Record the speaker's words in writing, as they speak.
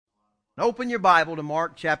Open your Bible to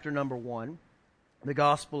Mark chapter number 1, the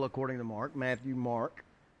Gospel according to Mark, Matthew, Mark,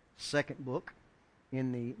 second book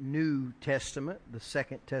in the New Testament, the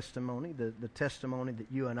second testimony, the testimony that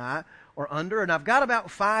you and I are under. And I've got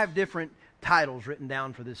about 5 different titles written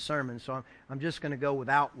down for this sermon, so I'm just going to go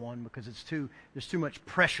without one because there's too much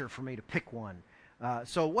pressure for me to pick one.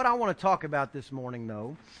 So what I want to talk about this morning,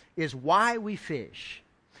 though, is why we fish.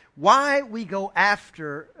 Why we go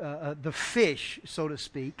after the fish, so to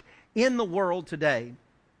speak, in the world today.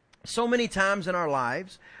 So many times in our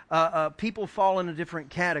lives, people fall into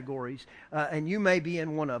different categories, and you may be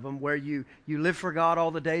in one of them where you live for God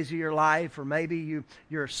all the days of your life, or maybe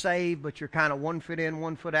you're saved, but you're kind of 1 foot in,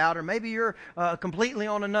 1 foot out, or maybe you're completely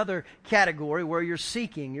on another category where you're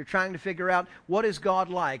seeking. You're trying to figure out, what is God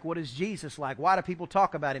like? What is Jesus like? Why do people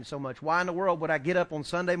talk about Him so much? Why in the world would I get up on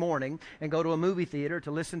Sunday morning and go to a movie theater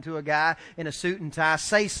to listen to a guy in a suit and tie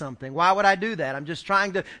say something? Why would I do that? I'm just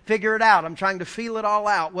trying to figure it out. I'm trying to feel it all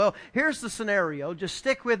out. Well, here's the scenario. Just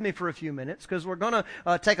stick with me for a few minutes because we're going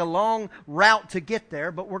to take a long route to get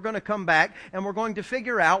there, but we're going to come back and we're going to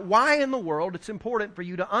figure out why in the world it's important for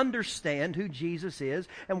you to understand who Jesus is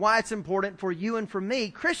and why it's important for you and for me,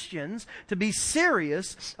 Christians, to be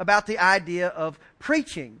serious about the idea of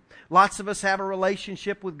preaching. Lots of us have a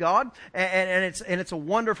relationship with God, and it's a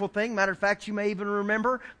wonderful thing. Matter of fact, you may even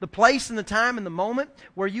remember the place and the time and the moment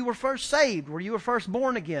where you were first saved, where you were first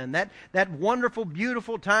born again. That wonderful,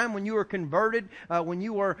 beautiful time when you were converted, when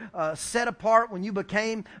you were set apart, when you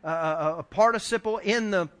became a participle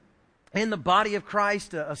in the body of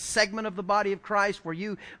Christ, a segment of the body of Christ where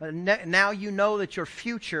you now you know that your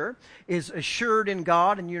future is assured in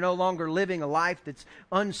God and you're no longer living a life that's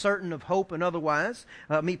uncertain of hope and otherwise.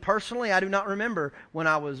 Me personally, I do not remember when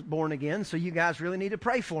I was born again, so you guys really need to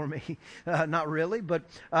pray for me. Not really, but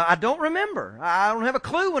I don't remember. I don't have a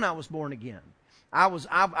clue when I was born again.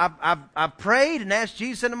 I've prayed and asked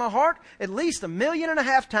Jesus into my heart at least 1.5 million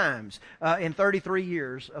times in 33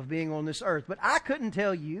 years of being on this earth. But I couldn't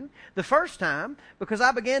tell you the first time because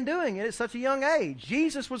I began doing it at such a young age.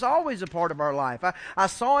 Jesus was always a part of our life. I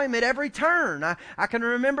saw Him at every turn. I can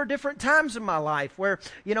remember different times in my life where,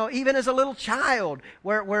 even as a little child,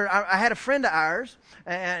 where I had a friend of ours,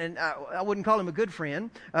 and I wouldn't call him a good friend,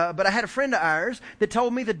 but I had a friend of ours that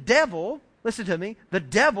told me the devil, listen to me, the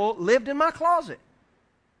devil lived in my closet.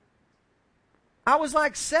 I was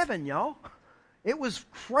like 7, y'all. It was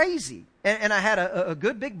crazy. And I had a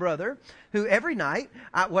good big brother who every night,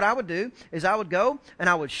 what I would do is I would go and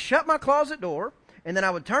I would shut my closet door, and then I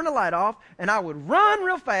would turn the light off, and I would run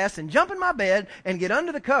real fast and jump in my bed and get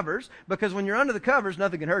under the covers, because when you're under the covers,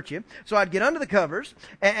 nothing can hurt you. So I'd get under the covers,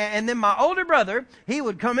 and then my older brother, he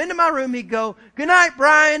would come into my room, he'd go, "Good night,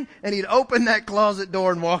 Brian," and he'd open that closet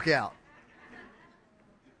door and walk out.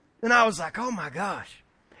 And I was like, oh my gosh.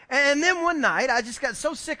 And then one night, I just got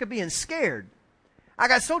so sick of being scared. I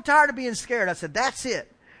got so tired of being scared. I said, that's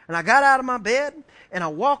it. And I got out of my bed, and I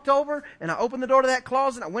walked over, and I opened the door to that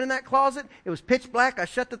closet. I went in that closet. It was pitch black. I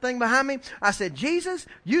shut the thing behind me. I said, Jesus,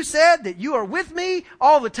 you said that you are with me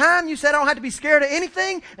all the time. You said I don't have to be scared of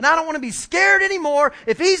anything, and I don't want to be scared anymore.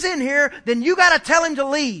 If He's in here, then you got to tell Him to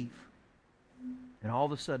leave. And all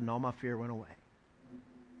of a sudden, all my fear went away.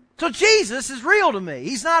 So Jesus is real to me.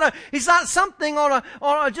 He's not something on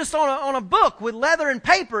a book with leather and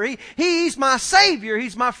paper. He's my Savior.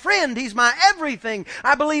 He's my friend. He's my everything.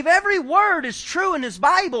 I believe every word is true in His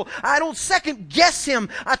Bible. I don't second guess Him.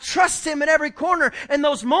 I trust Him at every corner. And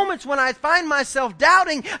those moments when I find myself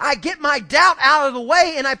doubting, I get my doubt out of the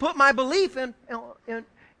way and I put my belief in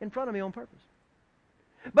front of me on purpose.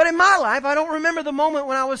 But in my life, I don't remember the moment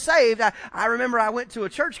when I was saved. I remember I went to a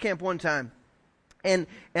church camp one time. And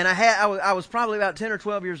I was probably about 10 or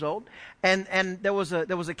 12 years old, and there was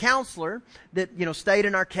a counselor that stayed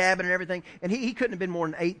in our cabin and everything, and he couldn't have been more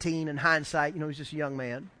than 18 in hindsight. He's just a young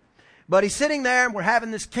man, but he's sitting there and we're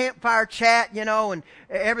having this campfire chat, and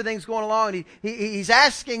everything's going along. And he's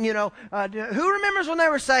asking, who remembers when they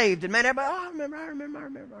were saved? And man, everybody, I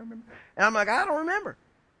remember. And I'm like, I don't remember.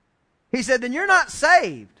 He said, then you're not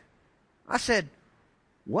saved. I said,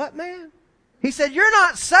 what, man? He said, you're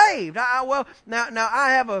not saved. Now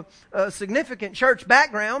I have a significant church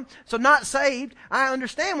background, so not saved, I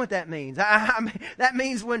understand what that means. That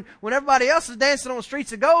means when everybody else is dancing on the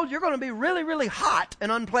streets of gold, you're going to be really, really hot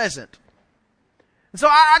and unpleasant. And so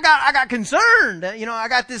I got concerned. I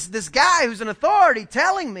got this guy who's an authority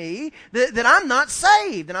telling me that I'm not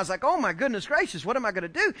saved. And I was like, oh my goodness gracious, what am I going to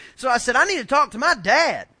do? So I said, I need to talk to my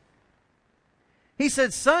dad. He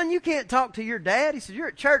said, son, you can't talk to your dad. He said, you're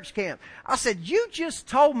at church camp. I said, you just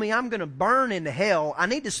told me I'm going to burn in hell. I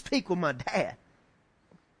need to speak with my dad.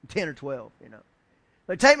 10 or 12,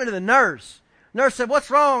 They take me to the nurse. Nurse said, "What's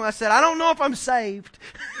wrong?" I said, "I don't know if I'm saved."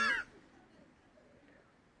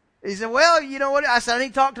 He said, "Well, you know what?" I said, "I need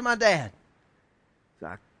to talk to my dad." So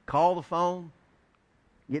I call the phone,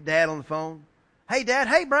 get Dad on the phone. "Hey, Dad.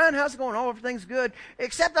 Hey, Brian, how's it going?" "Oh, everything's good.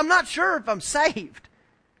 Except I'm not sure if I'm saved."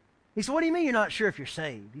 He said, "What do you mean you're not sure if you're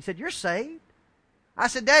saved?" He said, "You're saved." I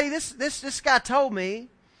said, "Daddy, this guy told me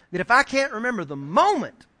that if I can't remember the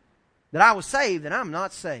moment that I was saved, then I'm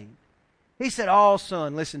not saved." He said, "Oh,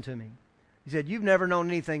 son, listen to me." He said, "You've never known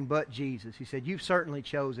anything but Jesus." He said, "You've certainly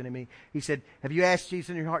chosen him." He said, "Have you asked Jesus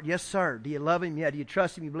in your heart?" "Yes, sir." "Do you love him?" "Yeah." "Do you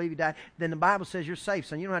trust him? You believe he died?" "Then the Bible says you're safe,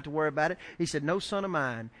 son. You don't have to worry about it." He said, "No son of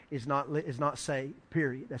mine is not saved,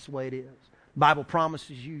 period. That's the way it is. The Bible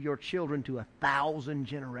promises you your children to 1,000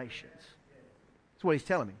 generations." That's what he's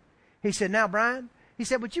telling me. He said, "Now, Brian," he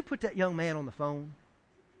said, "would you put that young man on the phone?"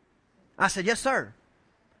 I said, "Yes, sir."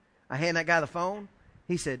 I hand that guy the phone.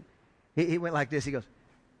 He said, he went like this. He goes,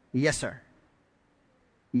 "Yes, sir.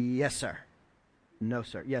 Yes, sir. No,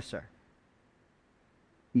 sir. Yes, sir.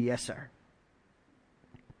 Yes, sir.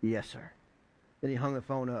 Yes, sir." Then he hung the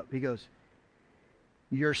phone up. He goes,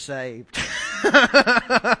 "You're saved."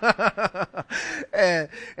 and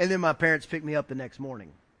then my parents picked me up the next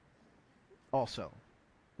morning also,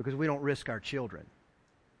 because we don't risk our children.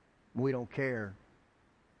 We don't care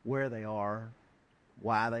where they are,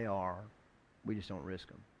 why they are. We just don't risk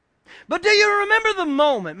them. But do you remember the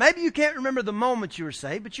moment? Maybe you can't remember the moment you were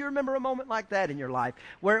saved, but you remember a moment like that in your life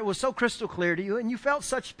where it was so crystal clear to you and you felt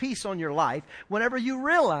such peace on your life whenever you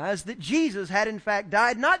realized that Jesus had in fact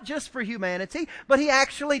died not just for humanity, but He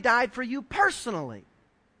actually died for you personally.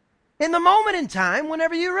 In the moment in time,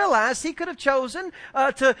 whenever you realize He could have chosen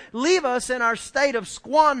to leave us in our state of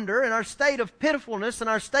squander, in our state of pitifulness, in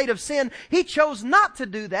our state of sin, He chose not to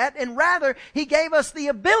do that, and rather He gave us the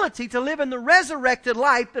ability to live in the resurrected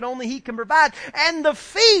life that only He can provide. And the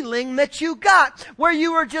feeling that you got where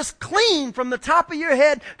you were just clean from the top of your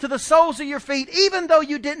head to the soles of your feet, even though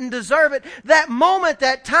you didn't deserve it, that moment,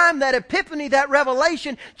 that time, that epiphany, that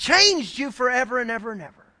revelation changed you forever and ever and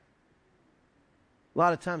ever. A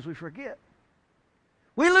lot of times we forget.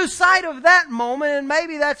 We lose sight of that moment, and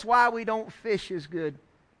maybe that's why we don't fish as good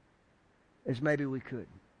as maybe we could.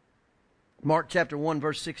 Mark chapter 1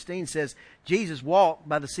 verse 16 says, Jesus walked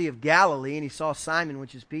by the Sea of Galilee, and He saw Simon,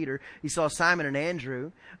 which is Peter. He saw Simon and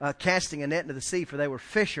Andrew casting a net into the sea, for they were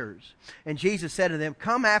fishers. And Jesus said to them,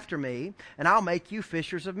 "Come after me, and I'll make you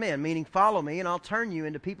fishers of men." Meaning, follow me, and I'll turn you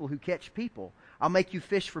into people who catch people. I'll make you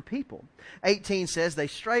fish for people. 18 says, they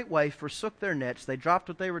straightway forsook their nets. They dropped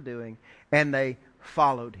what they were doing, and they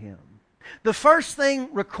followed Him. The first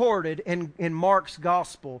thing recorded in Mark's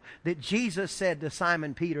gospel that Jesus said to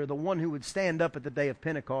Simon Peter, the one who would stand up at the day of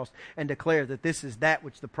Pentecost and declare that this is that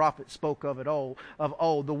which the prophet spoke of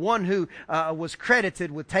old, the one who was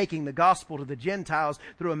credited with taking the gospel to the Gentiles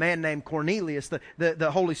through a man named Cornelius,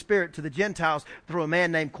 the Holy Spirit to the Gentiles through a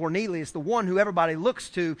man named Cornelius, the one who everybody looks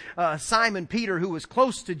to, Simon Peter, who was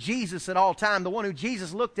close to Jesus at all time, the one who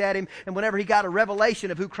Jesus looked at him, and whenever he got a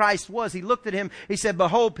revelation of who Christ was, he looked at him, he said,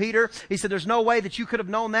 "Behold, Peter," he said, "there's no way that you could have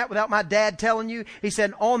known that without my dad telling you." He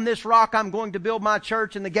said, "On this rock I'm going to build my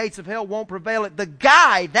church, and the gates of hell won't prevail it." That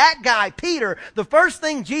guy, Peter, the first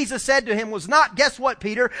thing Jesus said to him was not, "Guess what,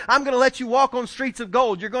 Peter? I'm going to let you walk on streets of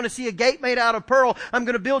gold. You're going to see a gate made out of pearl. I'm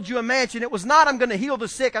going to build you a mansion." It was not, "I'm going to heal the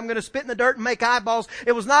sick. I'm going to spit in the dirt and make eyeballs."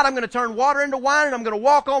 It was not, "I'm going to turn water into wine and I'm going to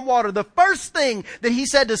walk on water." The first thing that He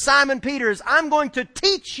said to Simon Peter is, "I'm going to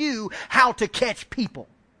teach you how to catch people."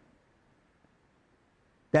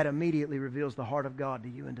 That immediately reveals the heart of God to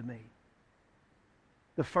you and to me.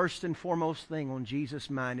 The first and foremost thing on Jesus'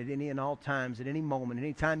 mind at any and all times, at any moment,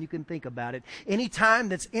 any time you can think about it, any time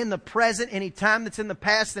that's in the present, any time that's in the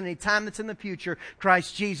past, and any time that's in the future,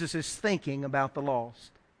 Christ Jesus is thinking about the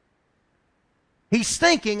lost. He's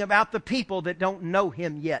thinking about the people that don't know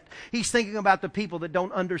Him yet. He's thinking about the people that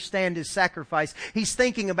don't understand His sacrifice. He's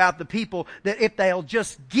thinking about the people that if they'll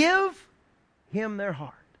just give Him their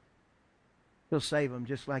heart, He'll save them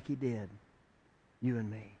just like He did you and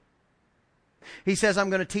me. He says, "I'm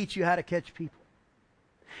going to teach you how to catch people."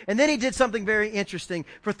 And then He did something very interesting.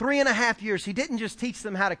 For 3.5 years, He didn't just teach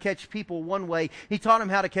them how to catch people one way. He taught them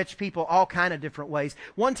how to catch people all kind of different ways.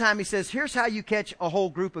 One time He says, "Here's how you catch a whole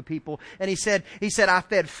group of people." And He said, "I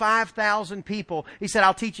fed 5,000 people." He said,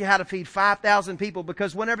 "I'll teach you how to feed 5,000 people."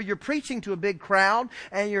 Because whenever you're preaching to a big crowd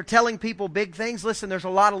and you're telling people big things, listen, there's a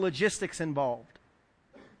lot of logistics involved.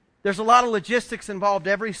 There's a lot of logistics involved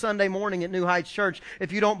every Sunday morning at New Heights Church.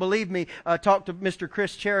 If you don't believe me, talk to Mr.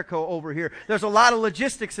 Chris Cherico over here. There's a lot of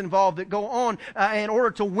logistics involved that go on in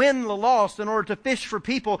order to win the lost, in order to fish for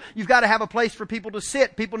people. You've got to have a place for people to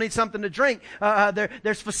sit. People need something to drink.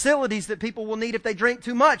 There's facilities that people will need if they drink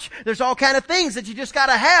too much. There's all kind of things that you just got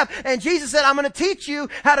to have. And Jesus said, I'm going to teach you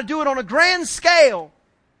how to do it on a grand scale.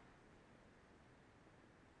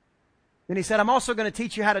 Then He said, I'm also going to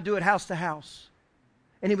teach you how to do it house to house.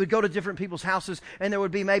 And He would go to different people's houses, and there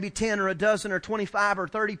would be maybe 10 or a dozen or 25 or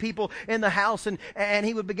 30 people in the house, and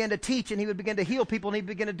He would begin to teach, and He would begin to heal people, and He would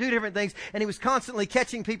begin to do different things, and He was constantly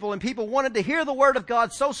catching people, and people wanted to hear the Word of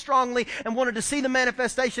God so strongly and wanted to see the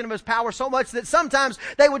manifestation of His power so much that sometimes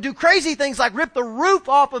they would do crazy things like rip the roof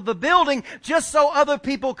off of the building just so other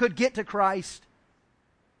people could get to Christ.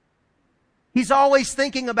 He's always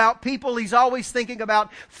thinking about people. He's always thinking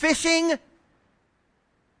about fishing.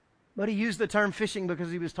 But He used the term fishing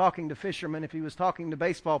because He was talking to fishermen. If He was talking to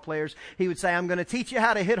baseball players, He would say, I'm going to teach you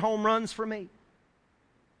how to hit home runs for me.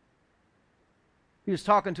 He was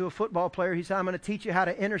talking to a football player. He said, I'm going to teach you how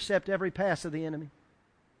to intercept every pass of the enemy.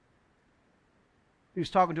 He was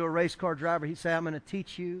talking to a race car driver. He said, I'm going to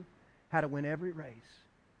teach you how to win every race.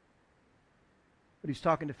 But He's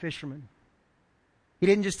talking to fishermen. He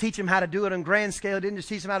didn't just teach them how to do it on grand scale. He didn't just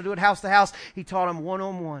teach them how to do it house to house. He taught them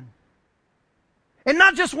one-on-one. And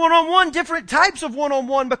not just one-on-one, different types of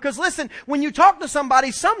one-on-one. Because listen, when you talk to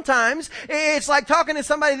somebody, sometimes it's like talking to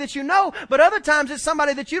somebody that you know, but other times it's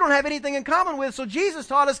somebody that you don't have anything in common with. So Jesus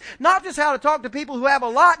taught us not just how to talk to people who have a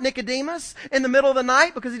lot, Nicodemus, in the middle of the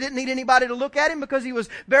night, because he didn't need anybody to look at him, because he was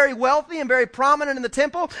very wealthy and very prominent in the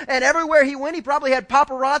temple. And everywhere he went, he probably had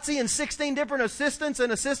paparazzi and 16 different assistants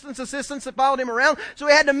that followed him around. So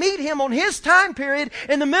he had to meet him on his time period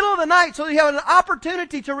in the middle of the night so he had an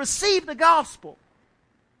opportunity to receive the gospel.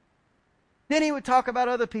 Then he would talk about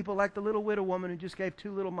other people like the little widow woman who just gave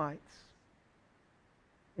 2 little mites.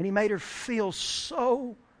 And he made her feel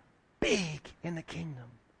so big in the kingdom.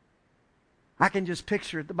 I can just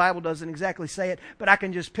picture it. The Bible doesn't exactly say it, but I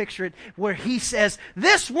can just picture it where he says,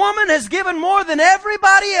 this woman has given more than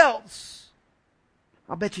everybody else.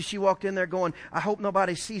 I'll bet you she walked in there going, I hope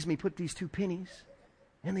nobody sees me put these 2 pennies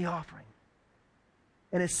in the offering.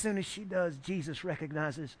 And as soon as she does, Jesus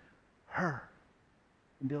recognizes her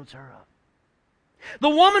and builds her up. The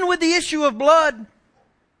woman with the issue of blood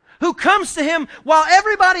who comes to him while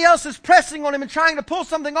everybody else is pressing on him and trying to pull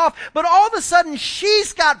something off. But all of a sudden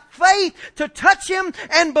she's got faith to touch him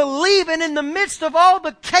and believe. And in the midst of all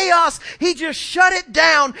the chaos, he just shut it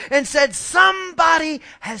down and said, somebody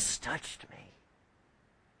has touched me.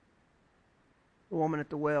 The woman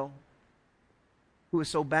at the well who was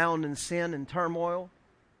so bound in sin and turmoil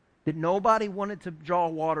that nobody wanted to draw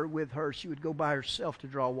water with her. She would go by herself to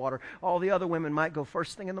draw water. All the other women might go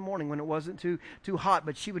first thing in the morning when it wasn't too hot,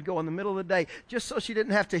 but she would go in the middle of the day just so she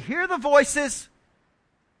didn't have to hear the voices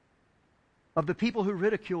of the people who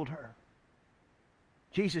ridiculed her.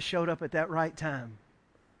 Jesus showed up at that right time,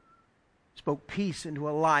 spoke peace into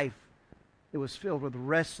a life that was filled with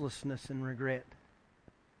restlessness and regret.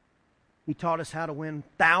 He taught us how to win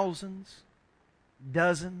thousands,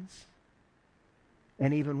 dozens,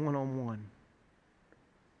 and even one-on-one.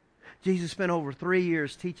 Jesus spent over 3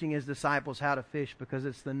 years teaching His disciples how to fish because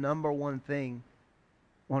it's the number one thing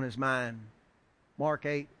on His mind. Mark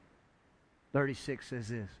 8:36 says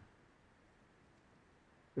this.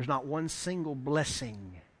 There's not one single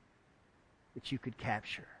blessing that you could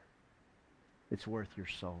capture that's worth your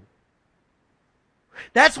soul.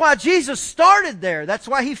 That's why Jesus started there. That's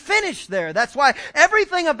why He finished there. That's why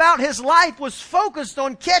everything about His life was focused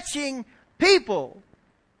on catching people,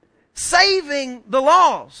 saving the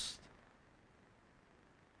lost.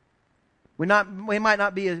 We might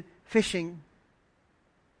not be fishing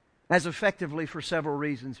as effectively for several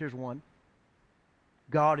reasons. Here's one.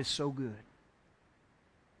 God is so good.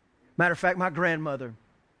 Matter of fact, my grandmother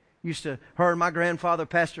her and my grandfather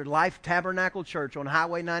pastored Life Tabernacle Church on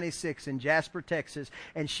Highway 96 in Jasper, Texas.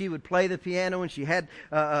 And she would play the piano, and she had,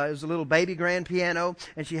 it was a little baby grand piano,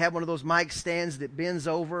 and she had one of those mic stands that bends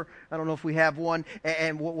over. I don't know if we have one.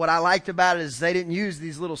 And what I liked about it is they didn't use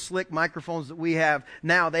these little slick microphones that we have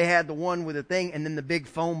now. They had the one with the thing and then the big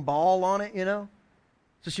foam ball on it, you know.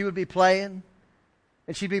 So she would be playing,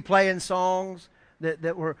 and she'd be playing songs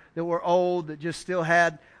that were old, that just still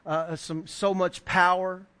had so much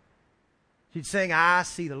power. She'd sing, I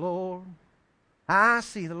see the Lord, I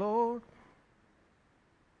see the Lord.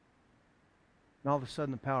 And all of a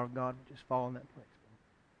sudden the power of God would just fall in that place.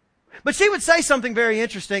 But she would say something very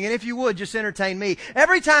interesting, and if you would, just entertain me.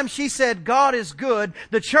 Every time she said, God is good,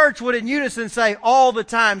 the church would in unison say, all the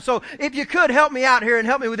time. So if you could help me out here and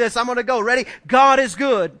help me with this, I'm going to go. Ready? God is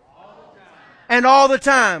good. All and all the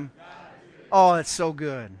time. Oh, that's so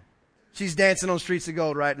good. She's dancing on streets of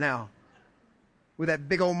gold right now with that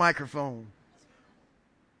big old microphone.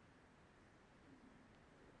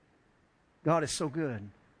 God is so good.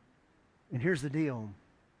 And here's the deal.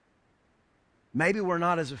 Maybe we're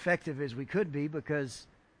not as effective as we could be because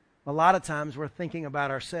a lot of times we're thinking about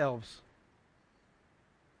ourselves.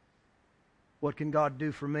 What can God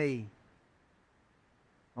do for me?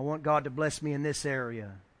 I want God to bless me in this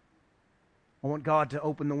area. I want God to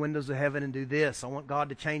open the windows of heaven and do this. I want God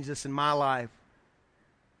to change this in my life.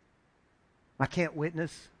 I can't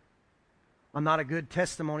witness. I'm not a good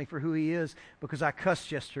testimony for who He is because I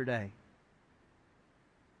cussed yesterday.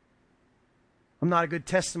 I'm not a good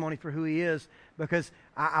testimony for who He is because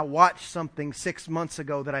I watched something 6 months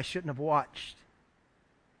ago that I shouldn't have watched.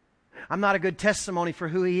 I'm not a good testimony for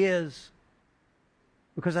who He is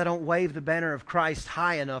because I don't wave the banner of Christ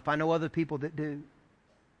high enough. I know other people that do.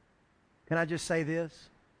 Can I just say this?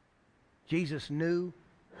 Jesus knew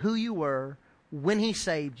who you were when He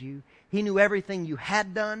saved you. He knew everything you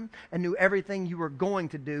had done and knew everything you were going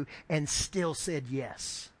to do and still said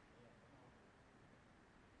yes.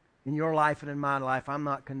 In your life and in my life, I'm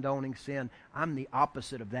not condoning sin. I'm the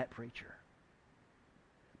opposite of that preacher.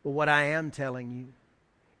 But what I am telling you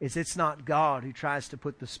is it's not God who tries to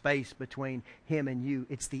put the space between Him and you.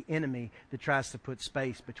 It's the enemy that tries to put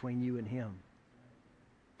space between you and Him.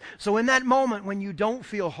 So in that moment when you don't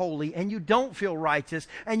feel holy and you don't feel righteous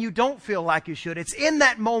and you don't feel like you should, it's in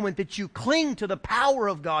that moment that you cling to the power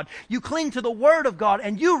of God. You cling to the Word of God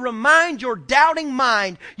and you remind your doubting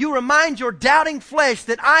mind, you remind your doubting flesh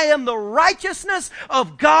that I am the righteousness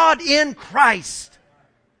of God in Christ.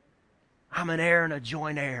 I'm an heir and a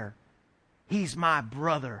joint heir. He's my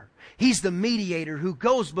brother. He's the mediator who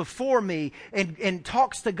goes before me and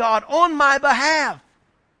talks to God on my behalf.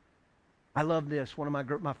 I love this. One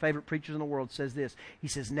of my favorite preachers in the world says this. He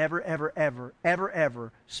says, never, ever, ever, ever,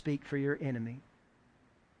 ever speak for your enemy.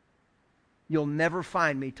 You'll never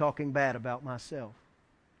find me talking bad about myself.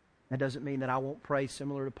 That doesn't mean that I won't pray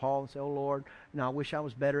similar to Paul and say, oh Lord, I wish I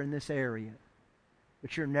was better in this area.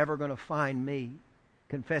 But you're never going to find me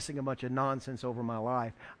confessing a bunch of nonsense over my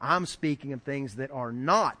life. I'm speaking of things that are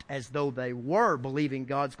not as though they were, believing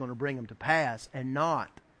God's going to bring them to pass, and not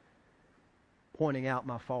pointing out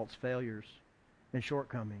my faults, failures, and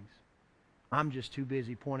shortcomings. I'm just too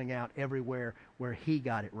busy pointing out everywhere where He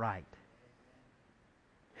got it right.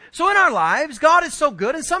 So in our lives, God is so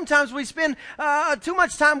good, and sometimes we spend too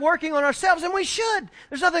much time working on ourselves, and we should.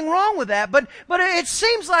 There's nothing wrong with that. But it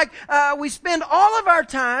seems like we spend all of our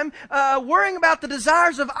time worrying about the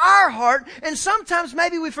desires of our heart, and sometimes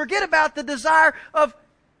maybe we forget about the desire of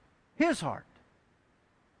His heart.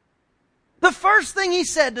 The first thing He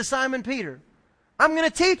said to Simon Peter, I'm going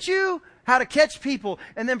to teach you how to catch people.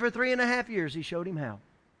 And then for 3.5 years, He showed him how.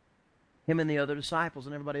 Him and the other disciples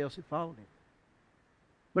and everybody else who followed Him.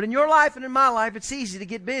 But in your life and in my life, it's easy to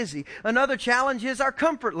get busy. Another challenge is our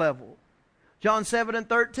comfort level. John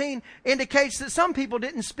 7:13 indicates that some people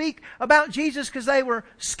didn't speak about Jesus because they were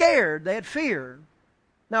scared. They had fear.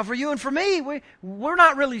 Now for you and for me, we're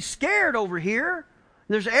not really scared over here.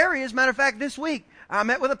 There's areas, matter of fact, this week, I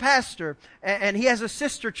met with a pastor, and he has a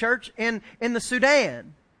sister church in the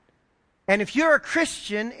Sudan. And if you're a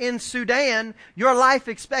Christian in Sudan, your life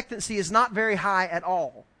expectancy is not very high at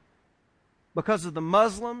all. Because of the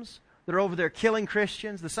Muslims that are over there killing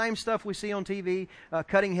Christians, the same stuff we see on TV,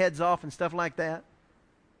 cutting heads off and stuff like that.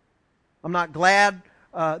 I'm not glad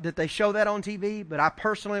that they show that on TV, but I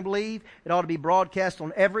personally believe it ought to be broadcast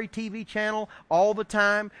on every TV channel all the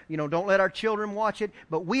time. Don't let our children watch it,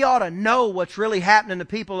 but we ought to know what's really happening to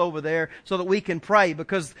people over there so that we can pray,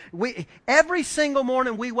 because every single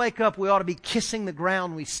morning we wake up, we ought to be kissing the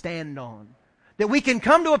ground we stand on. That we can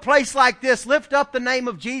come to a place like this, lift up the name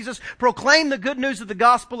of Jesus, proclaim the good news of the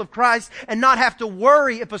gospel of Christ, and not have to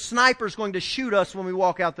worry if a sniper is going to shoot us when we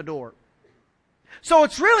walk out the door. So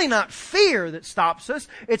it's really not fear that stops us.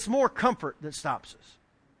 It's more comfort that stops us.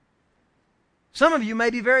 Some of you may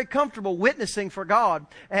be very comfortable witnessing for God,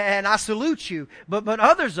 and I salute you. But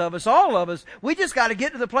others of us, all of us, we just got to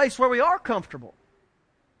get to the place where we are comfortable.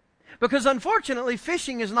 Because unfortunately,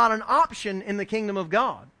 fishing is not an option in the kingdom of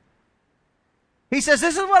God. He says,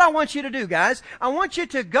 this is what I want you to do, guys. I want you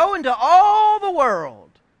to go into all the world,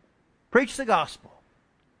 preach the gospel,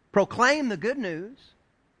 proclaim the good news,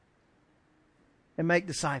 and make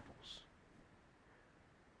disciples.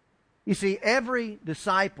 You see, every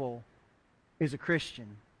disciple is a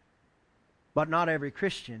Christian. But not every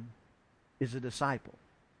Christian is a disciple.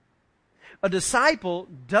 A disciple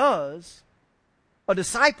does what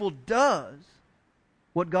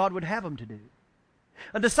God would have him to do.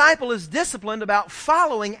 A disciple is disciplined about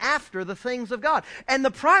following after the things of God. And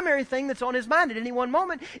the primary thing that's on his mind at any one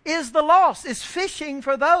moment is the lost, is fishing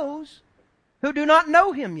for those who do not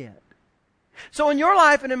know Him yet. So in your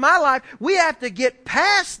life and in my life, we have to get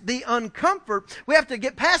past the uncomfort. We have to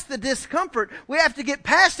get past the discomfort. We have to get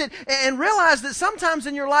past it and realize that sometimes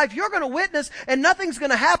in your life you're going to witness and nothing's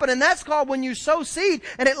going to happen. And that's called when you sow seed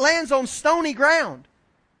and it lands on stony ground.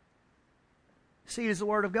 Seed is the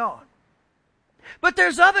Word of God. But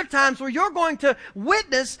there's other times where you're going to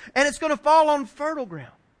witness and it's going to fall on fertile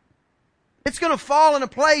ground. It's going to fall in a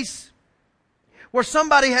place where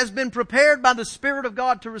somebody has been prepared by the Spirit of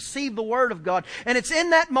God to receive the Word of God. And it's in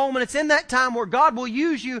that moment, it's in that time where God will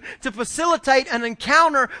use you to facilitate an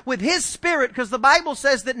encounter with His Spirit, because the Bible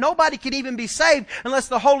says that nobody can even be saved unless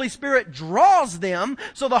the Holy Spirit draws them.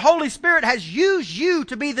 So the Holy Spirit has used you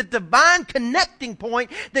to be the divine connecting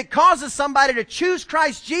point that causes somebody to choose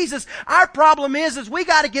Christ Jesus. Our problem is we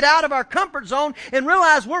got to get out of our comfort zone and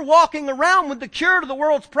realize we're walking around with the cure to the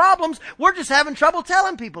world's problems. We're just having trouble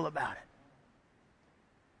telling people about it.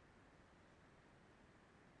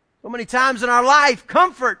 So many times in our life,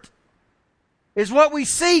 comfort is what we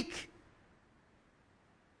seek.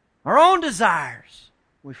 Our own desires.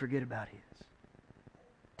 We forget about His.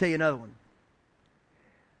 I'll tell you another one.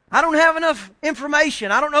 I don't have enough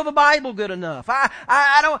information. I don't know the Bible good enough. I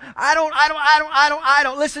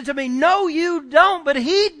don't. Listen to me. No, you don't, but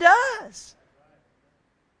He does.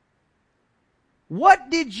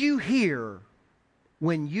 What did you hear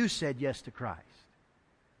when you said yes to Christ?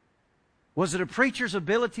 Was it a preacher's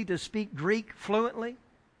ability to speak Greek fluently?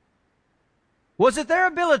 Was it their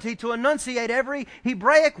ability to enunciate every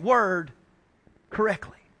Hebraic word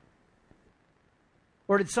correctly?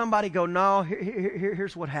 Or did somebody go, no,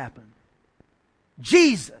 here's what happened.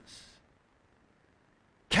 Jesus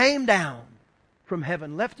came down from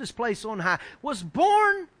heaven, left His place on high, was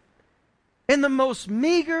born in the most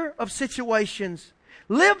meager of situations,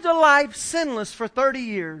 lived a life sinless for 30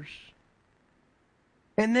 years,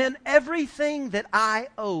 and then everything that I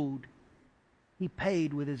owed, He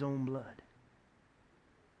paid with His own blood.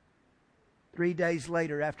 3 days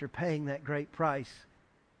later, after paying that great price,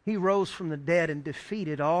 He rose from the dead and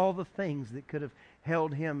defeated all the things that could have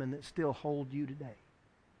held Him and that still hold you today.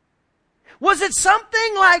 Was it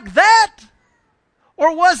something like that?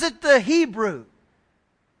 Or was it the Hebrew?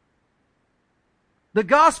 The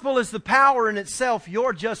gospel is the power in itself.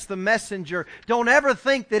 You're just the messenger. Don't ever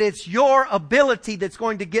think that it's your ability that's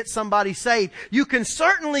going to get somebody saved. You can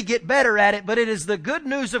certainly get better at it, but it is the good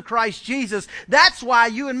news of Christ Jesus. That's why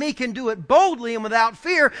you and me can do it boldly and without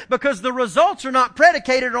fear, because the results are not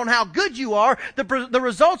predicated on how good you are. The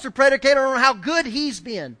results are predicated on how good He's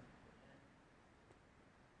been.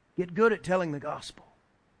 Get good at telling the gospel.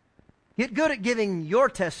 Get good at giving your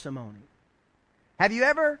testimony. Have you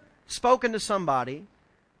ever spoken to somebody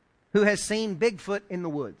who has seen Bigfoot in the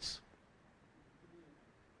woods?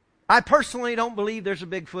 I personally don't believe there's a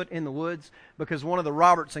Bigfoot in the woods, because one of the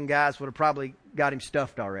Robertson guys would have probably got him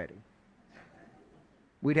stuffed already.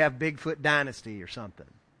 We'd have Bigfoot Dynasty or something.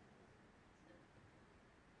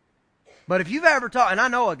 But if you've ever talked, and I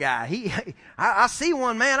know a guy, I see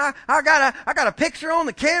one, man, I got a picture on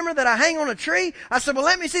the camera that I hang on a tree. I said, well,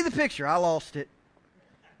 let me see the picture. I lost it.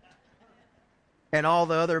 And all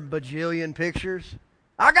the other bajillion pictures.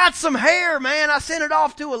 I got some hair, man. I sent it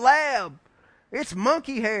off to a lab. It's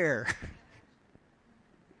monkey hair.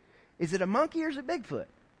 Is it a monkey or is it Bigfoot?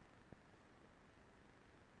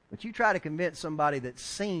 But you try to convince somebody that's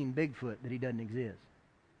seen Bigfoot that he doesn't exist.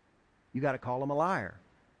 You got to call him a liar.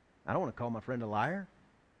 I don't want to call my friend a liar.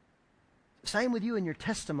 Same with you in your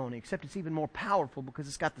testimony, except it's even more powerful because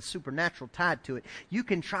it's got the supernatural tied to it. You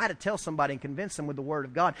can try to tell somebody and convince them with the Word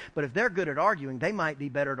of God, but if they're good at arguing, they might be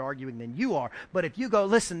better at arguing than you are. But if you go,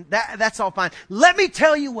 listen, that's all fine. Let me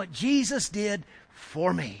tell you what Jesus did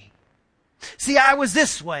for me. See, I was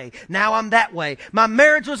this way, now I'm that way. My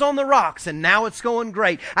marriage was on the rocks, and now it's going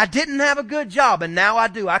great. I didn't have a good job, and now I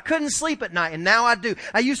do. I couldn't sleep at night, and now I do.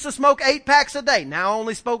 I used to smoke 8 packs a day. Now I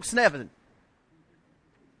only smoke 7.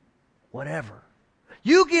 Whatever.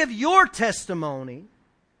 You give your testimony,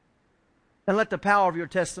 and let the power of your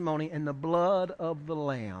testimony and the blood of the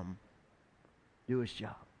Lamb do its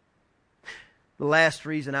job. The last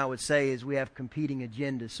reason I would say is we have competing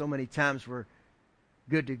agendas. So many times we're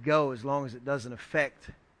good to go as long as it doesn't affect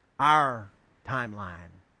our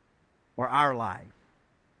timeline or our life.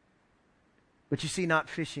 But you see, not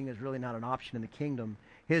fishing is really not an option in the kingdom.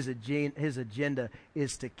 His agenda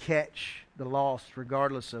is to catch the lost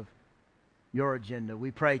regardless of your agenda.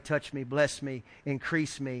 We pray, touch me, bless me,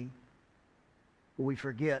 increase me. But we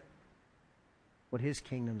forget what His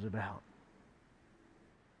kingdom's about.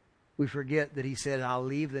 We forget that He said, I'll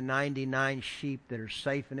leave the 99 sheep that are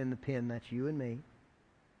safe and in the pen, that's you and me,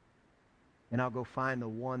 and I'll go find the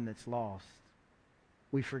one that's lost.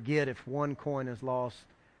 We forget if one coin is lost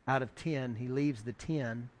out of 10, He leaves the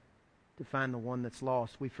 10 to find the one that's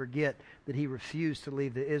lost. We forget that He refused to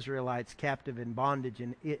leave the Israelites captive in bondage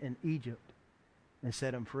in Egypt and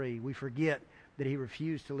set them free. We forget that He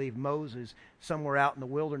refused to leave Moses somewhere out in the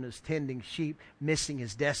wilderness tending sheep, missing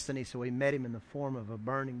his destiny, so He met him in the form of a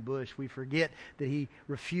burning bush. We forget that He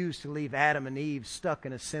refused to leave Adam and Eve stuck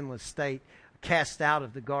in a sinless state, cast out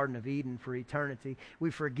of the Garden of Eden for eternity.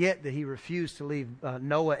 We forget that He refused to leave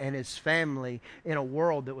Noah and his family in a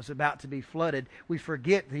world that was about to be flooded. We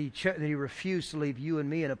forget that He refused to leave you and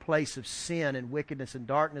me in a place of sin and wickedness and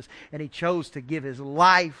darkness, and He chose to give His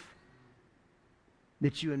life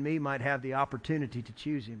that you and me might have the opportunity to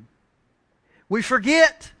choose Him. We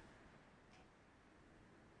forget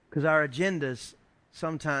because our agendas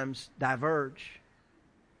sometimes diverge.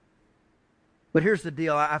 But here's the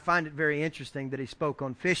deal. I find it very interesting that He spoke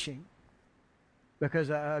on fishing, because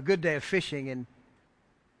a good day of fishing, and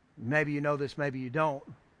maybe you know this, maybe you don't,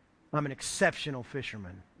 I'm an exceptional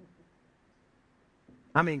fisherman.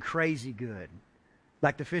 I mean crazy good.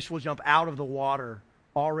 Like the fish will jump out of the water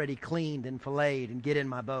already cleaned and filleted and get in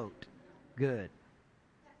my boat. Good.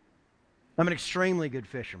 I'm an extremely good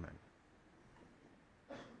fisherman.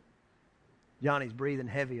 Johnny's breathing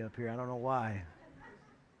heavy up here. I don't know why.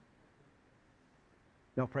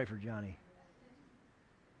 Y'all pray for Johnny.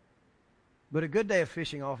 But a good day of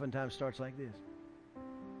fishing oftentimes starts like this.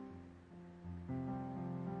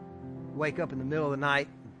 Wake up in the middle of the night.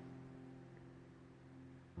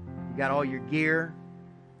 You got all your gear.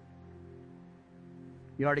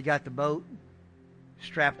 You already got the boat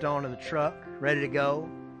strapped onto the truck, ready to go.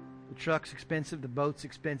 The truck's expensive, the boat's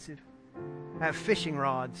expensive. I have fishing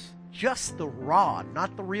rods, just the rod,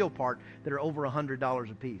 not the real part, that are over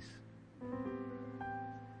 $100 a piece.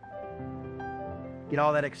 Get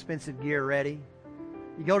all that expensive gear ready.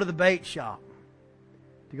 You go to the bait shop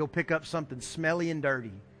to go pick up something smelly and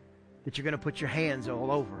dirty that you're going to put your hands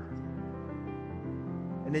all over.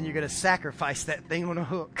 And then you're going to sacrifice that thing on a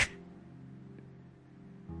hook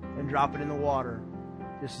and drop it in the water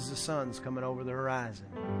just as the sun's coming over the horizon.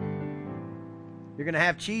 You're going to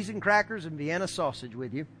have cheese and crackers and Vienna sausage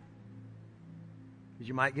with you because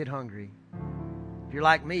you might get hungry. If you're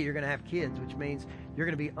like me, you're going to have kids, which means you're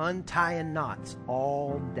going to be untying knots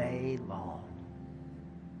all day long.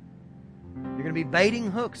 You're going to be baiting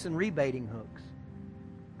hooks and rebaiting hooks.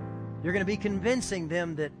 You're going to be convincing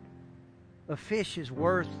them that a fish is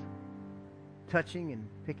worth touching and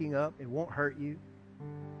picking up. It won't hurt you.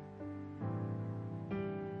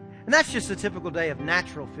 And that's just a typical day of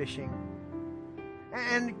natural fishing.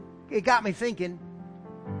 And it got me thinking,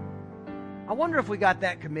 I wonder if we got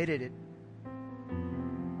that committed at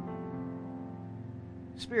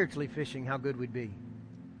spiritually fishing, how good we'd be.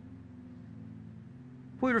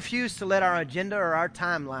 If we refuse to let our agenda or our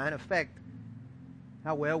timeline affect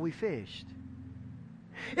how well we fished.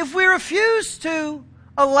 If we refuse to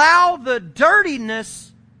allow the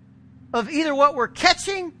dirtiness of either what we're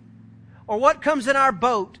catching or what comes in our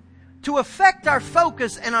boat to affect our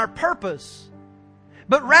focus and our purpose,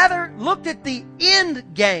 but rather looked at the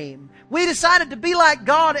end game. We decided to be like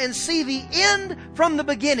God and see the end from the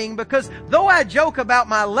beginning, because though I joke about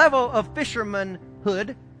my level of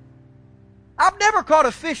fishermanhood, I've never caught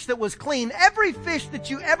a fish that was clean. Every fish that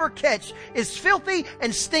you ever catch is filthy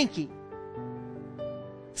and stinky.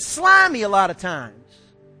 Slimy a lot of times.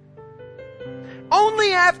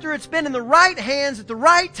 Only after it's been in the right hands at the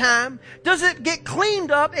right time does it get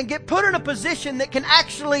cleaned up and get put in a position that can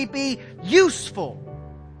actually be useful.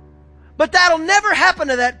 But that'll never happen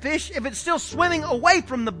to that fish if it's still swimming away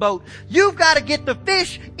from the boat. You've got to get the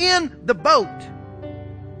fish in the boat.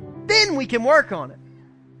 Then we can work on it.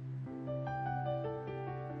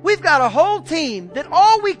 We've got a whole team that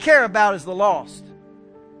all we care about is the lost.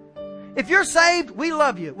 If you're saved, we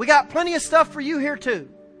love you. We got plenty of stuff for you here too.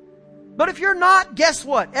 But if you're not, guess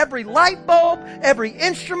what? Every light bulb, every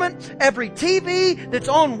instrument, every TV that's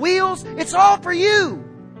on wheels, it's all for you.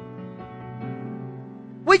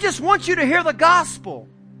 We just want you to hear the gospel.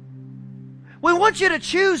 We want you to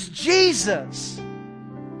choose Jesus.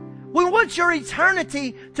 We want your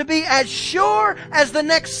eternity to be as sure as the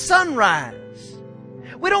next sunrise.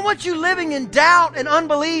 We don't want you living in doubt and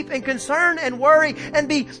unbelief and concern and worry and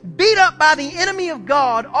be beat up by the enemy of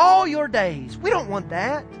God all your days. We don't want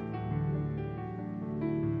that.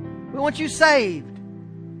 We want you saved,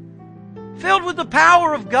 filled with the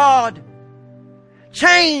power of God,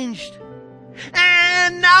 changed.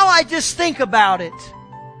 And now I just think about it.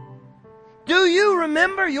 Do you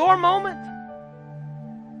remember your moment?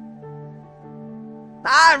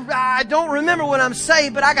 I don't remember when I'm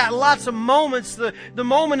saved, but I got lots of moments. The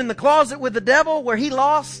moment in the closet with the devil where he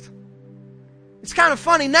lost. It's kind of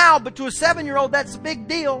funny now, but to a 7-year-old, that's a big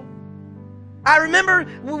deal. I remember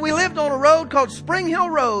we lived on a road called Spring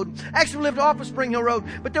Hill Road. Actually, we lived off of Spring Hill Road.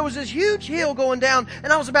 But there was this huge hill going down,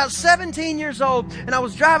 and I was about 17 years old, and I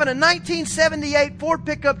was driving a 1978 Ford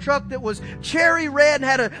pickup truck that was cherry red and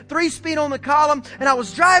had a 3-speed on the column, and I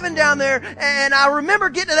was driving down there, and I remember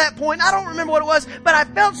getting to that point. I don't remember what it was, but I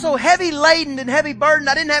felt so heavy laden and heavy burdened.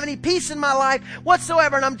 I didn't have any peace in my life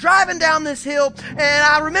whatsoever, and I'm driving down this hill, and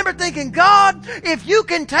I remember thinking, God, if you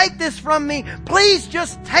can take this from me, please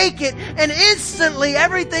just take it. And instantly,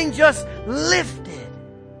 everything just lifted.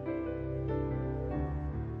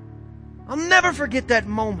 I'll never forget that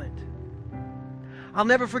moment. I'll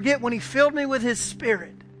never forget when He filled me with His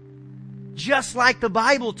Spirit, just like the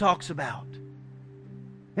Bible talks about.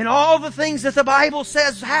 And all the things that the Bible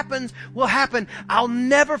says happens will happen. I'll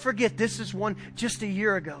never forget. This is one just a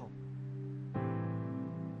year ago.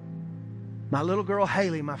 My little girl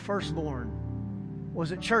Haley, my firstborn,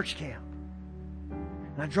 was at church camp.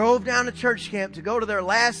 And I drove down to church camp to go to their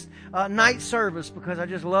last night service because I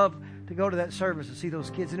just love to go to that service and see those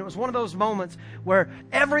kids. And it was one of those moments where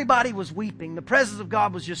everybody was weeping. The presence of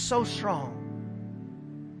God was just so strong.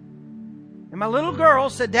 And my little girl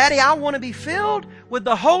said, Daddy, I want to be filled with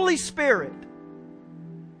the Holy Spirit.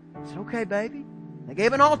 I said, okay, baby. They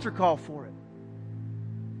gave an altar call for it.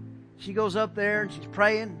 She goes up there and she's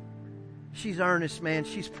praying. She's earnest, man.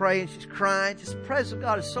 She's praying. She's crying. Just the presence of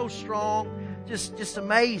God is so strong. Just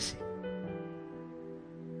amazing.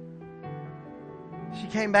 She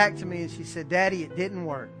came back to me and she said, Daddy, it didn't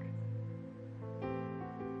work.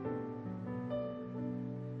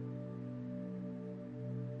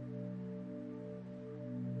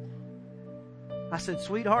 I said,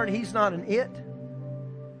 sweetheart, He's not an it.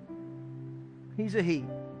 He's a He.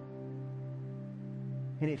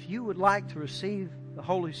 And if you would like to receive the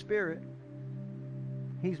Holy Spirit,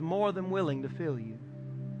 He's more than willing to fill you.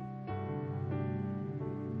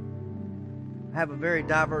 I have a very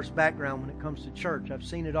diverse background when it comes to church. I've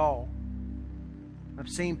seen it all. I've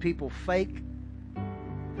seen people fake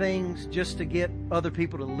things just to get other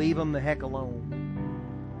people to leave them the heck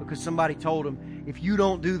alone. Because somebody told them, if you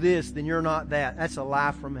don't do this, then you're not that. That's a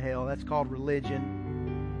lie from hell. That's called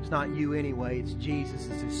religion. It's not you anyway. It's Jesus.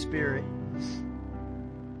 It's His Spirit.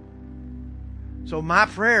 So my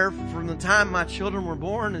prayer from the time my children were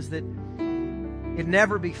born is that it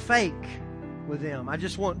never be fake with them. I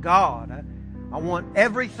just want God. I want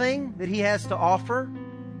everything that He has to offer.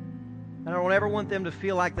 And I don't ever want them to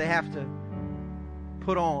feel like they have to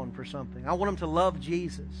put on for something. I want them to love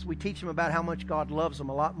Jesus. We teach them about how much God loves them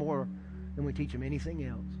a lot more than we teach them anything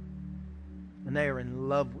else. And they are in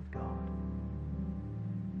love with God.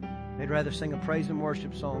 They'd rather sing a praise and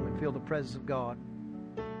worship song and feel the presence of God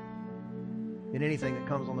than anything that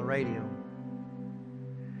comes on the radio.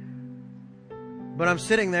 But I'm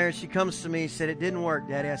sitting there and she comes to me and said, it didn't work,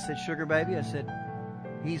 Daddy. I said, sugar baby, I said,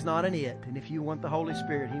 He's not an it. And if you want the Holy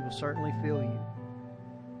Spirit, He will certainly fill you.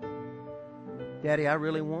 Daddy, I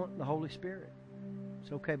really want the Holy Spirit.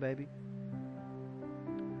 It's okay, baby.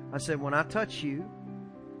 I said, when I touch you,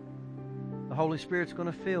 the Holy Spirit's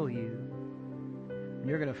going to fill you. And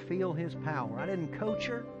you're going to feel His power. I didn't coach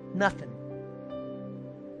her, nothing.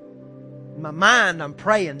 In my mind, I'm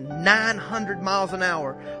praying 900 miles an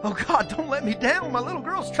hour. Oh, God, don't let me down. My little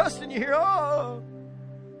girl's trusting You here. Oh.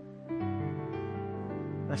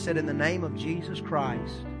 I said, in the name of Jesus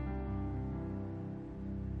Christ,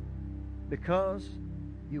 because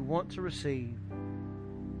you want to receive,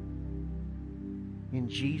 in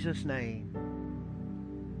Jesus' name,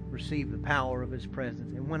 receive the power of His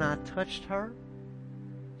presence. And when I touched her,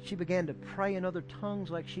 she began to pray in other tongues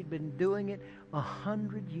like she'd been doing it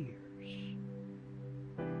 100 years.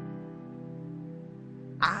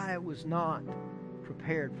 I was not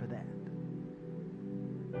prepared for that.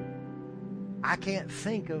 I can't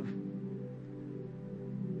think of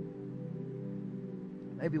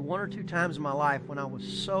maybe one or two times in my life when I was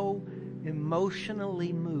so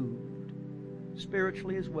emotionally moved,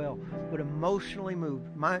 spiritually as well, but emotionally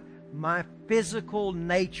moved. My physical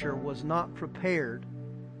nature was not prepared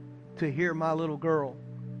to hear my little girl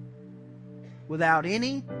without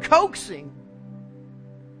any coaxing.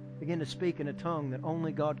 began to speak in a tongue that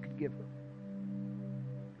only God could give her.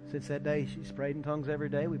 Since that day, she's prayed in tongues every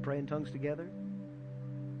day. We pray in tongues together.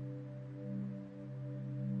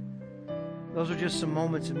 Those are just some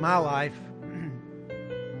moments in my life.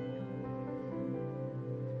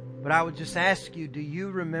 But I would just ask you, do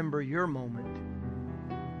you remember your moment?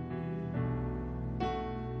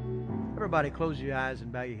 Everybody close your eyes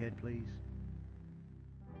and bow your head, please.